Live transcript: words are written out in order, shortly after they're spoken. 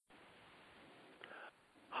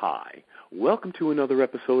Hi. Welcome to another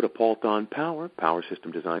episode of Pault on Power, Power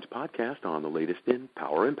System Design's podcast on the latest in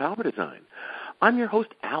power and power design. I'm your host,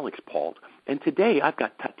 Alex Pault, and today I've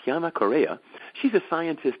got Tatiana Correa. She's a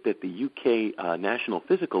scientist at the UK National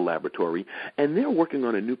Physical Laboratory, and they're working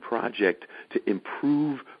on a new project to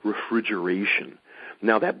improve refrigeration.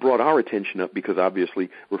 Now, that brought our attention up because obviously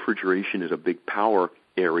refrigeration is a big power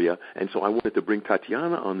area, and so I wanted to bring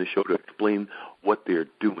Tatiana on the show to explain what they're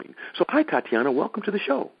doing. So hi, Tatiana. Welcome to the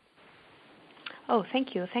show. Oh,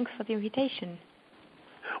 thank you. Thanks for the invitation.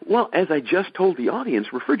 Well, as I just told the audience,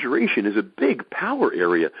 refrigeration is a big power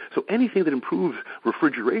area, so anything that improves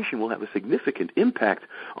refrigeration will have a significant impact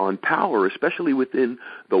on power, especially within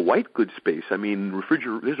the white goods space. I mean,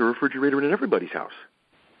 there's a refrigerator in everybody's house.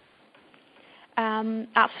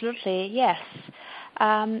 Absolutely, yes.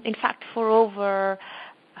 In fact, for over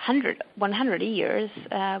 100 years,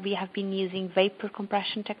 we have been using vapor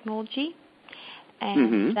compression technology.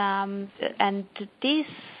 And this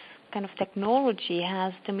kind of technology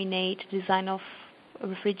has dominated the design of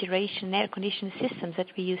refrigeration and air conditioning systems that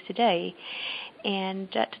we use today. And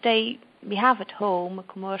today we have at home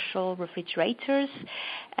commercial refrigerators,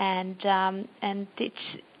 and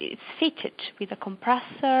it's fitted with a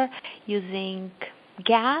compressor using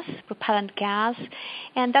gas, propellant gas,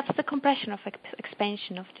 and that's the compression of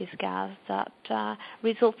expansion of this gas that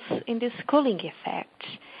results in this cooling effect.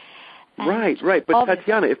 Right. But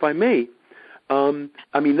Tatiana, if I may,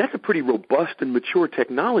 that's a pretty robust and mature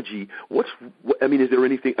technology. Is there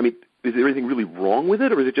anything really wrong with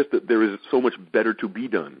it, or is it just that there is so much better to be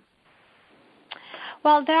done?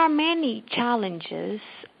 Well, there are many challenges,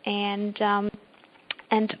 and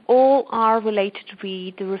all are related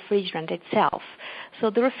with the refrigerant itself. So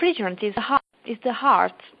the refrigerant is the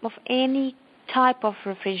heart of any type of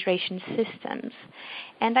refrigeration systems.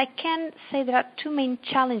 And I can say there are two main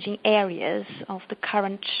challenging areas of the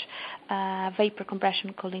current vapor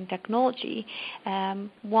compression cooling technology.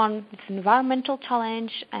 One is environmental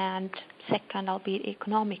challenge, and second, albeit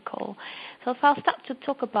economical. So if I'll start to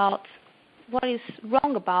talk about what is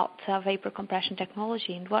wrong about vapor compression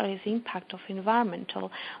technology and what is the impact of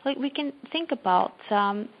environmental, we can think about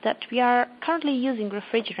that we are currently using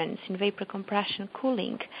refrigerants in vapor compression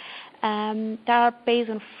cooling that are based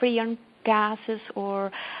on freon gases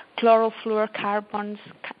or chlorofluorocarbons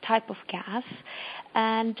type of gas,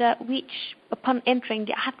 and which, upon entering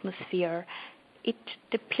the atmosphere, it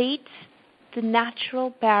depletes the natural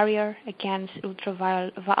barrier against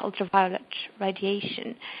ultraviolet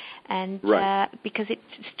radiation, and because it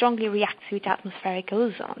strongly reacts with atmospheric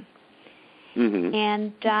ozone.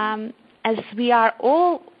 And as we are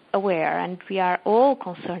all aware and we are all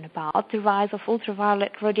concerned about, the rise of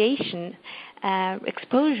ultraviolet radiation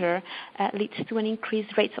exposure leads to an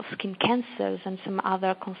increased rates of skin cancers and some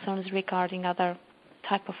other concerns regarding other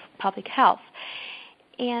type of public health.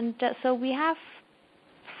 And so we have,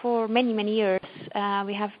 for many years,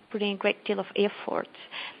 we have put in a great deal of effort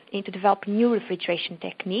into developing new refrigeration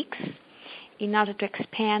techniques in order to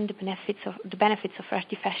expand the benefits of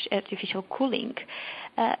artificial cooling,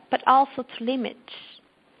 but also to limit,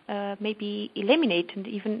 maybe eliminate, and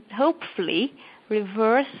even hopefully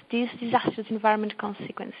reverse these disastrous environment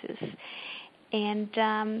consequences.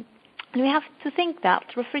 And we have to think that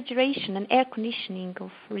refrigeration and air conditioning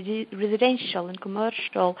of residential and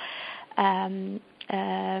commercial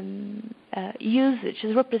usage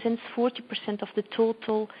represents 40% of the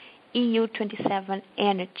total EU 27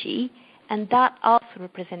 energy, and that also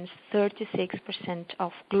represents 36%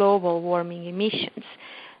 of global warming emissions.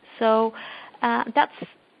 So that's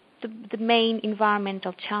the main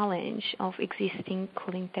environmental challenge of existing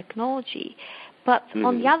cooling technology. But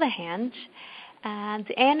on the other hand,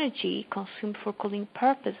 the energy consumed for cooling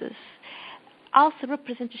purposes also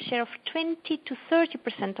represents a share of 20 to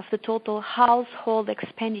 30% of the total household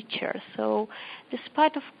expenditure. So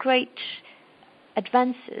despite of great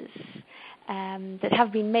advances that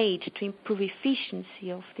have been made to improve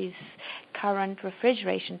efficiency of this current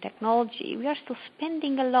refrigeration technology, we are still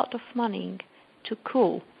spending a lot of money to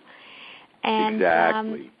cool. And,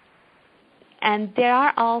 exactly. And there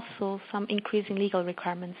are also some increasing legal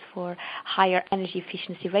requirements for higher energy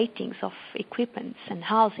efficiency ratings of equipment and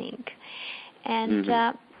housing. And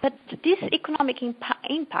but this economic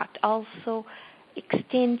impact also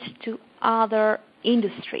extends to other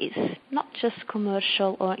industries, not just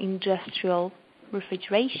commercial or industrial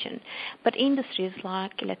refrigeration, but industries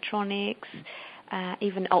like electronics,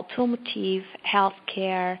 even automotive,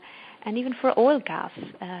 healthcare, and even for oil gas,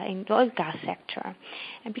 in the oil gas sector.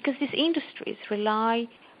 And because these industries rely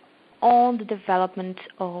on the development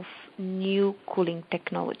of new cooling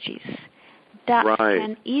technologies. that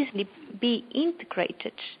can easily be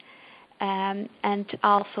integrated and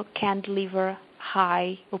also can deliver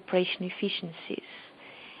high operation efficiencies.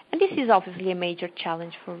 And this is obviously a major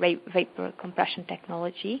challenge for vapor compression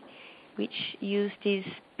technology, which use these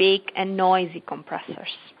big and noisy compressors.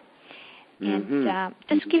 Mm-hmm. And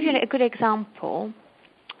just to give you a good example,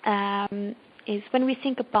 is when we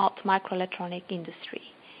think about microelectronic industry.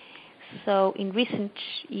 So in recent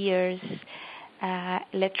years,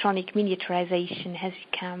 electronic miniaturization has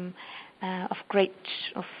become of great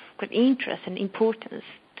interest and importance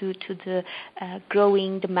due to the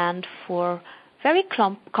growing demand for very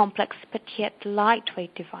complex but yet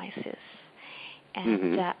lightweight devices,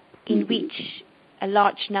 and in which a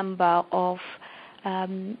large number of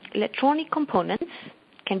electronic components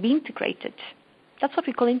can be integrated. That's what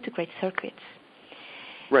we call integrated circuits.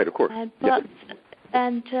 Right, of course.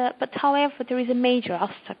 But however, there is a major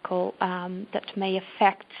obstacle that may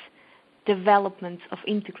affect development of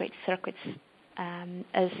integrated circuits,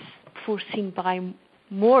 as foreseen by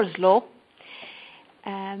Moore's law.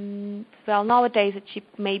 Well, nowadays a chip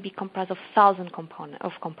may be comprised of thousands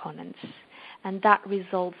of components, and that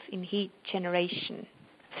results in heat generation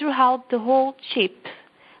throughout the whole chip,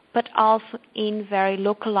 but also in very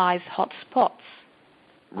localized hotspots.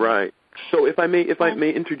 Right. So if I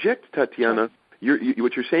may interject, Tatiana,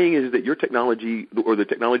 what you're saying is that your technology, or the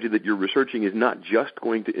technology that you're researching, is not just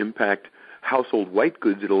going to impact household white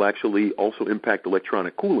goods; it'll actually also impact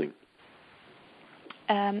electronic cooling.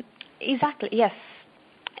 Exactly. Yes.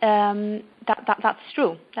 That's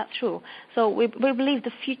true. That's true. So we believe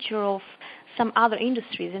the future of some other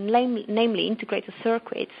industries, and namely integrated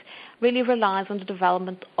circuits, really relies on the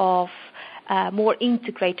development of more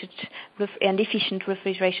integrated and efficient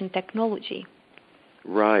refrigeration technology.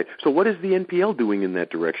 Right. So what is the NPL doing in that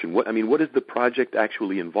direction? What does the project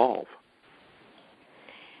actually involve?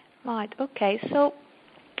 Right. Okay. So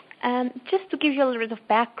just to give you a little bit of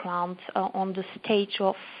background on the stage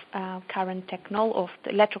of current of the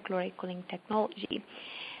electrochloric cooling technology.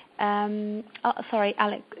 Sorry,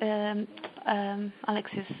 Alexis,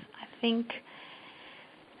 I think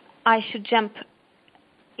I should jump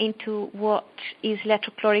into what is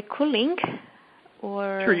electrochloric cooling.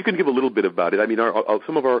 Or sure, you can give a little bit about it. I mean,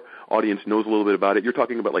 some of our audience knows a little bit about it. You're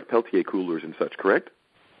talking about like Peltier coolers and such, correct?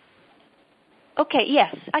 Okay.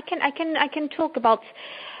 Yes, I can talk about.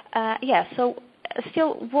 So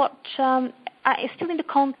still, what still in the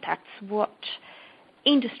context, what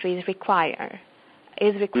industries require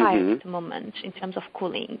at the moment in terms of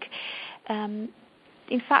cooling.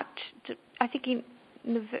 In fact, I think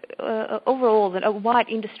overall, a wide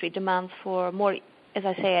industry demands for more, as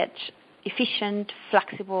I said, efficient,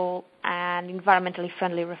 flexible, and environmentally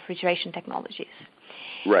friendly refrigeration technologies.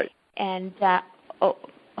 Right. And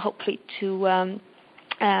hopefully to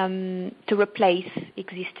replace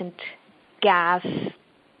existing gas-based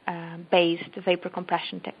vapor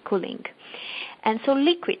compression cooling. And so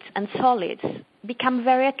liquids and solids become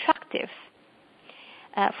very attractive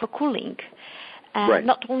for cooling,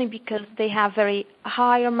 not only because they have very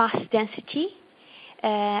higher mass density,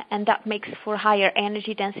 and that makes for higher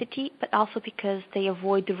energy density, but also because they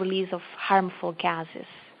avoid the release of harmful gases,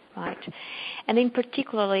 right? And in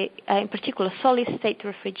particular, solid-state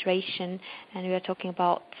refrigeration, and we are talking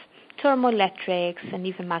about thermoelectrics and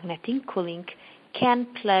even magnetic cooling,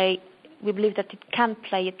 we believe that it can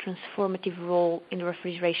play a transformative role in the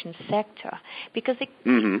refrigeration sector because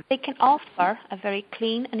they can offer a very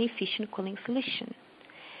clean and efficient cooling solution.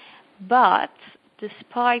 But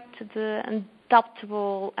despite the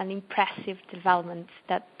undoubtable and impressive developments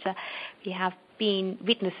that we have been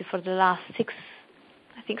witnessing for the last 6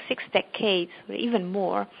 decades or even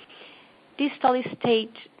more, these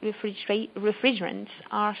solid-state refrigerants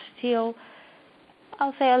are still,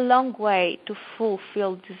 I'll say, a long way to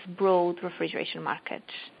fulfill this broad refrigeration market.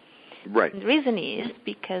 Right. And the reason is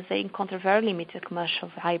because they encounter very limited commercial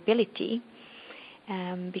viability.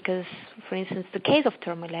 Because, for instance, the case of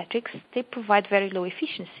thermoelectrics, they provide very low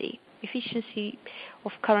efficiency. Efficiency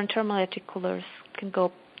of current thermoelectric coolers can go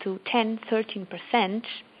up to 10-13%.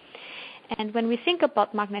 And when we think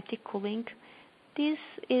about magnetic cooling, this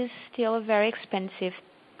is still a very expensive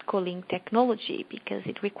cooling technology because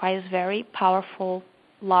it requires very powerful,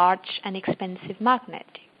 large, and expensive magnets.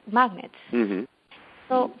 Mm-hmm.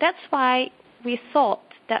 So that's why we thought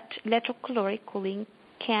that electrochloric cooling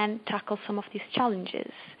can tackle some of these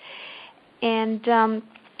challenges. And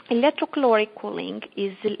electrochloric cooling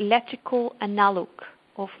is the electrical analog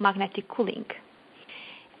of magnetic cooling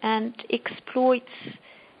and exploits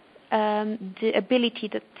the ability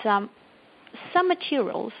that some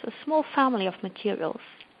materials, a small family of materials,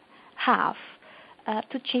 have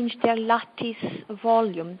to change their lattice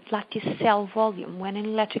cell volume, when an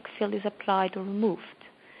electric field is applied or removed.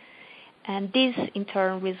 And this in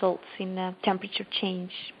turn results in a temperature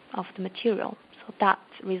change of the material. So that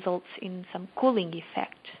results in some cooling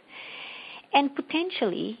effect. And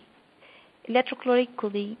potentially, electrochloric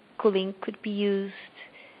cooling could be used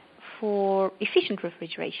for efficient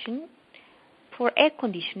refrigeration, for air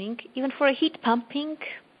conditioning, even for heat pumping,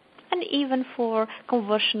 and even for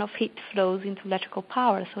conversion of heat flows into electrical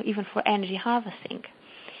power, so even for energy harvesting.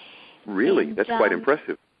 Really? And, that's quite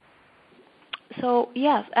impressive. So,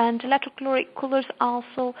 yes, and electrochloric coolers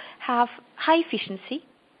also have high efficiency,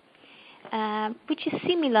 which is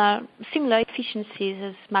similar efficiencies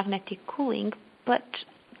as magnetic cooling, but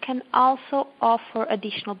can also offer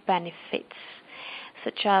additional benefits,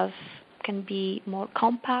 such as can be more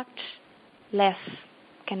compact,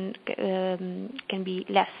 can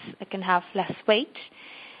have less weight,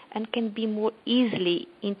 and can be more easily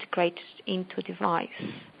integrated into a device.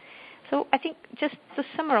 So I think, just to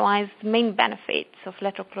summarize, the main benefits of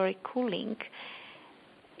electrochloric cooling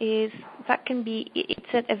is that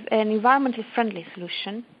it's an environmentally friendly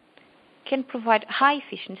solution, can provide high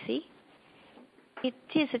efficiency. It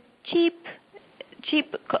is a cheap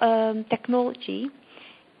technology,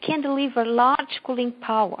 can deliver large cooling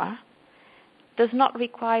power, does not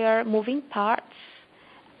require moving parts,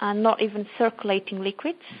 and not even circulating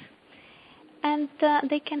liquids, and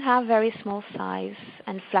they can have very small size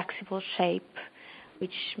and flexible shape,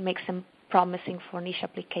 which makes them promising for niche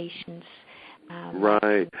applications.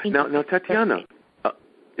 Right. Now, Tatiana,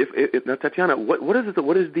 what is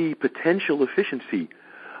the potential efficiency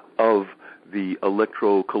of the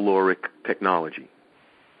electrocaloric technology?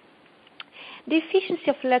 The efficiency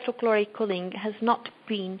of electrochloric cooling has not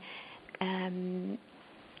been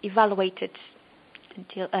evaluated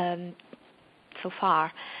until so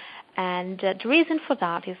far, and the reason for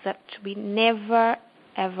that is that we never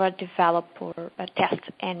ever develop or test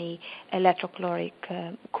any electrochloric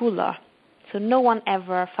cooler. So no one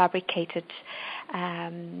ever fabricated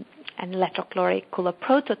an electrochloric cooler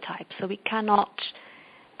prototype. So we cannot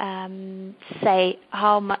say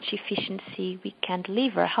how much efficiency we can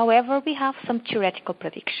deliver. However, we have some theoretical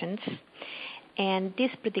predictions, and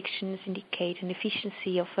these predictions indicate an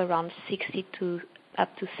efficiency of around 60 to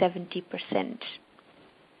up to 70%.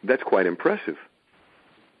 That's quite impressive.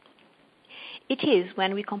 It is,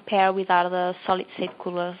 when we compare with other solid-state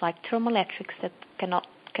coolers like thermoelectrics that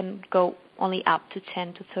can go only up to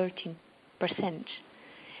 10 to 13%.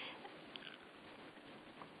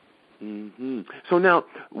 Mm-hmm. So now,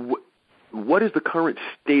 what is the current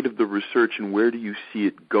state of the research, and where do you see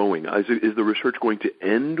it going? Is the research going to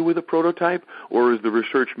end with a prototype, or is the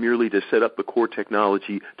research merely to set up the core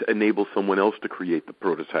technology to enable someone else to create the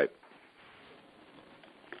prototype?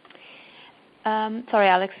 Sorry,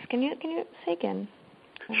 Alex, can you say again?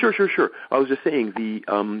 Sure. I was just saying,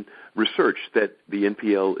 the research that the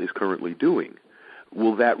NPL is currently doing,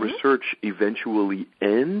 will that research eventually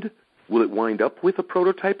end? Will it wind up with a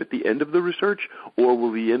prototype at the end of the research, or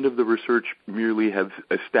will the end of the research merely have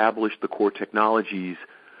established the core technologies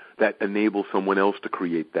that enable someone else to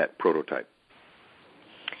create that prototype?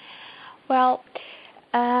 Well,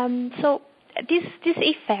 so this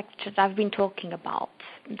effect that I've been talking about,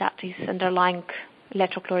 that is underlying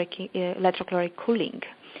electrochloric cooling,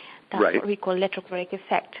 that's right, what we call electrochloric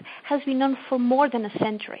effect, has been known for more than a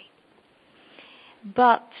century.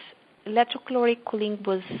 But electrochloric cooling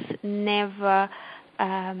was never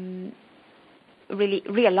really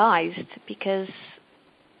realized because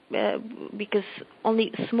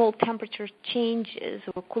only small temperature changes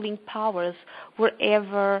or cooling powers were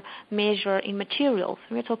ever measured in materials.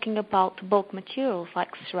 We're talking about bulk materials like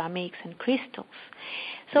ceramics and crystals.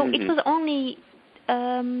 So it was only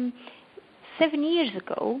 7 years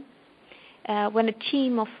ago when a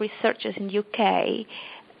team of researchers in the UK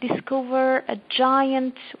discover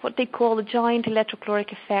what they call a giant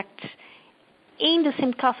electrochloric effect in the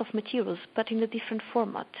same class of materials, but in a different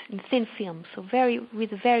format, in thin films, so with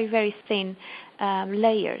very, very thin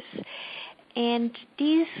layers. And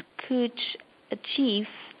these could achieve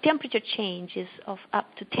temperature changes of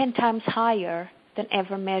up to 10 times higher than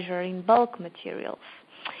ever measured in bulk materials.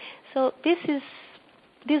 So this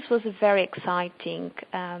was a very exciting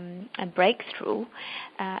breakthrough.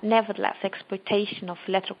 Nevertheless, exploitation of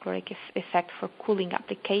electrochloric effect for cooling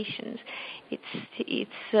applications, it's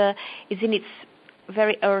in its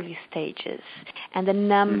very early stages, and a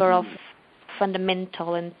number of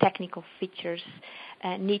fundamental and technical features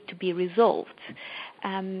need to be resolved.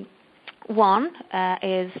 One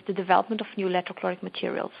is the development of new electrochloric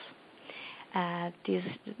materials.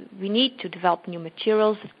 We need to develop new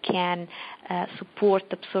materials that can support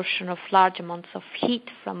the absorption of large amounts of heat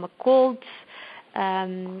from a cold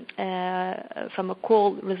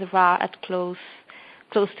reservoir at close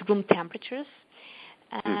to room temperatures.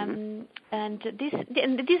 And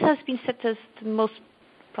this has been set as the most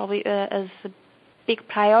probably as a big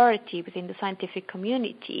priority within the scientific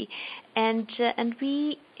community, and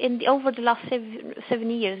we over the last 7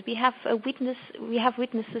 years we have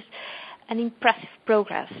witnessed an impressive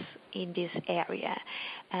progress in this area,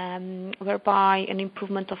 whereby an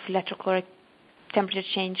improvement of electrochloric temperature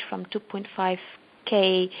change from 2.5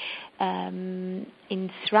 K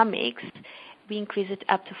in ceramics. We increased it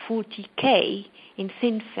up to 40 K in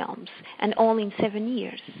thin films, and all in 7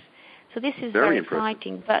 years. So this is very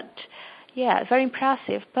exciting, but very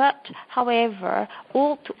impressive. But however,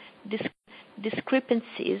 all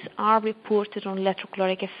discrepancies are reported on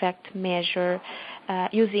electrochloric effect measure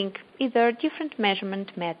using either different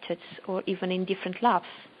measurement methods or even in different labs.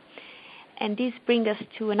 And this brings us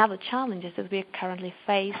to another challenge that we currently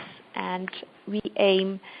face, and we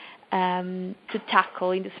aim to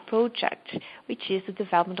tackle in this project, which is the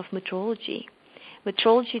development of metrology.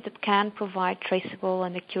 Metrology that can provide traceable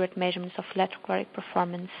and accurate measurements of electrochloric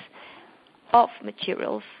performance of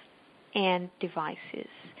materials and devices.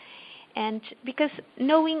 And because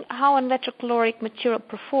knowing how an electrochloric material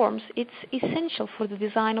performs, it's essential for the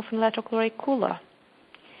design of an electrochloric cooler.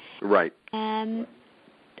 Right. And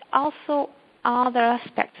also other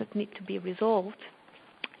aspects that need to be resolved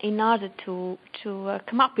in order to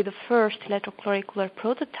come up with the first electrochloric cooler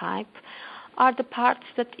prototype are the parts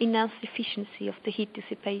that enhance the efficiency of the heat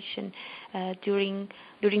dissipation during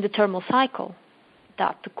the thermal cycle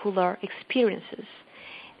that the cooler experiences.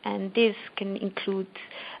 And this can include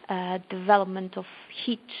development of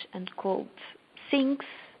heat and cold sinks,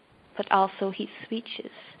 but also heat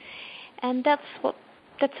switches. And that's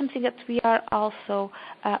something that we are also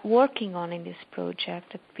working on in this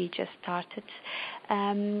project that we just started,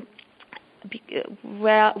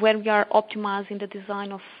 where we are optimizing the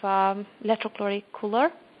design of electrochloric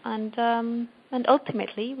cooler, and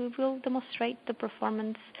ultimately we will demonstrate the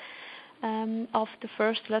performance of the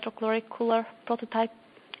first electrochloric cooler prototype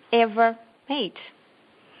ever made.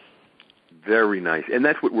 Very nice. And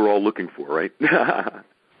that's what we're all looking for, right?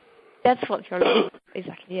 That's what you're looking for.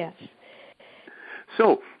 Exactly, yes.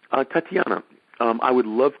 So, Tatiana, I would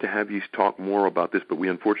love to have you talk more about this, but we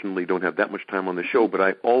unfortunately don't have that much time on the show, but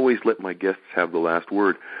I always let my guests have the last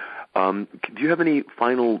word. Do you have any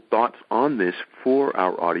final thoughts on this for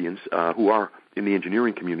our audience who are in the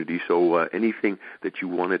engineering community? So anything that you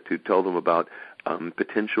wanted to tell them about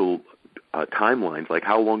potential timelines, like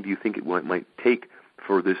how long do you think it might take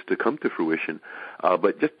for this to come to fruition?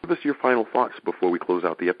 But just give us your final thoughts before we close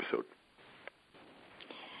out the episode.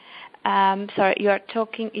 Sorry, you are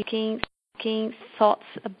talking thoughts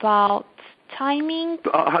about timing,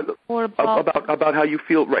 or about how you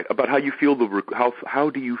feel, right? About how you feel how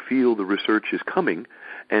do you feel the research is coming,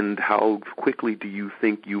 and how quickly do you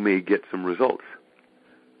think you may get some results?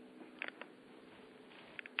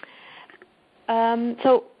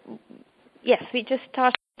 So, yes, we just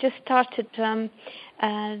started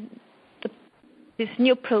this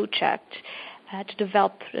new project to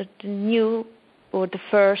develop the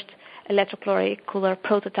first electrochloric cooler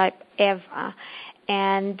prototype ever,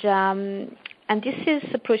 and this is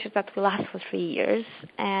a project that will last for 3 years.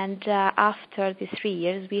 And after these 3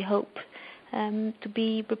 years, we hope to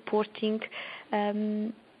be reporting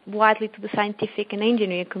widely to the scientific and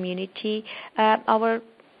engineering community our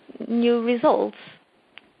new results.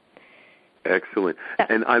 Excellent.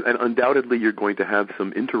 And undoubtedly you're going to have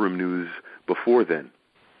some interim news before then.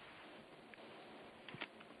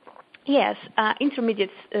 Yes, intermediate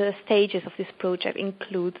stages of this project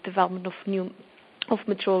include development of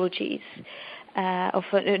metrology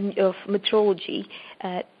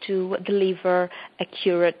to deliver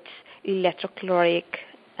accurate electrochloric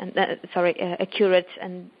and accurate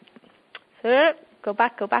and go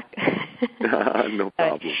back. No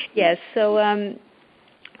problem. Yes. So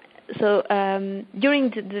during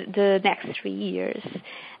the next 3 years,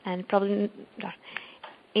 and probably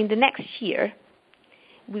in the next year,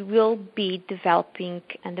 we will be developing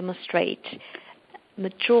and demonstrate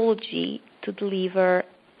metrology to deliver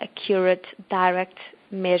accurate direct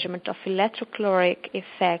measurement of electrochloric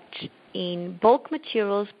effect in bulk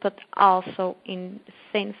materials, but also in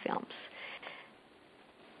thin films.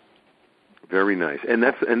 Very nice. And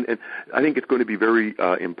I think it's going to be very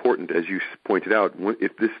important, as you pointed out.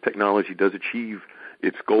 If this technology does achieve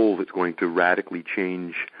its goals, it's going to radically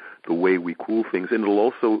change the way we cool things, and it'll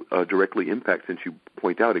also directly impact, since you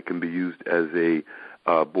point out it can be used as a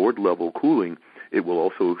board-level cooling, it will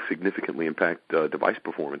also significantly impact device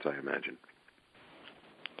performance, I imagine.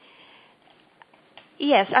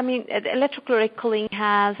 Yes, I mean, electrochloric cooling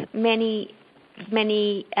has many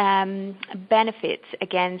benefits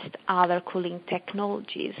against other cooling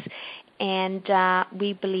technologies, and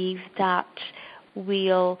we believe that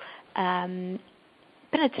will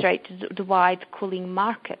penetrate the wide cooling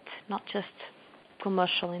market, not just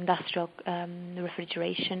commercial industrial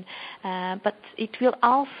refrigeration, but it will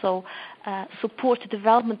also support the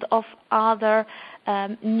development of other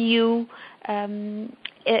new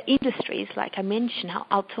industries, like I mentioned,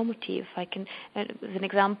 automotive. I can, as an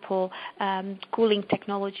example, cooling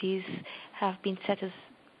technologies have been set as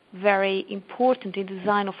very important in the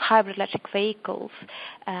design of hybrid electric vehicles,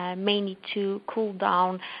 mainly to cool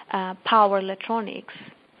down power electronics,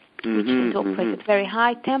 which is operate at very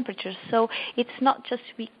high temperatures. So it's not just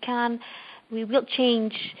we will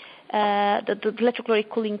change the electrochloric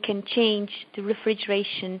cooling can change the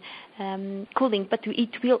refrigeration cooling, but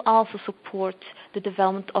it will also support the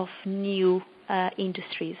development of new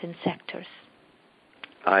industries and sectors.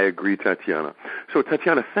 I agree, Tatiana. So,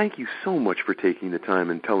 Tatiana, thank you so much for taking the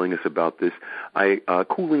time and telling us about this.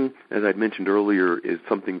 Cooling, as I mentioned earlier, is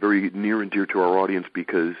something very near and dear to our audience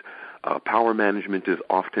because power management is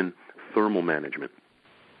often thermal management.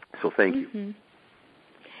 So thank you.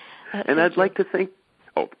 And I'd like to thank,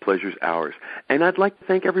 the pleasure's ours. And I'd like to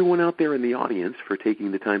thank everyone out there in the audience for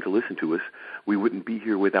taking the time to listen to us. We wouldn't be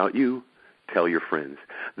here without you. Tell your friends.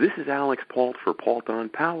 This is Alex Pault for Pault on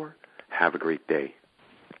Power. Have a great day.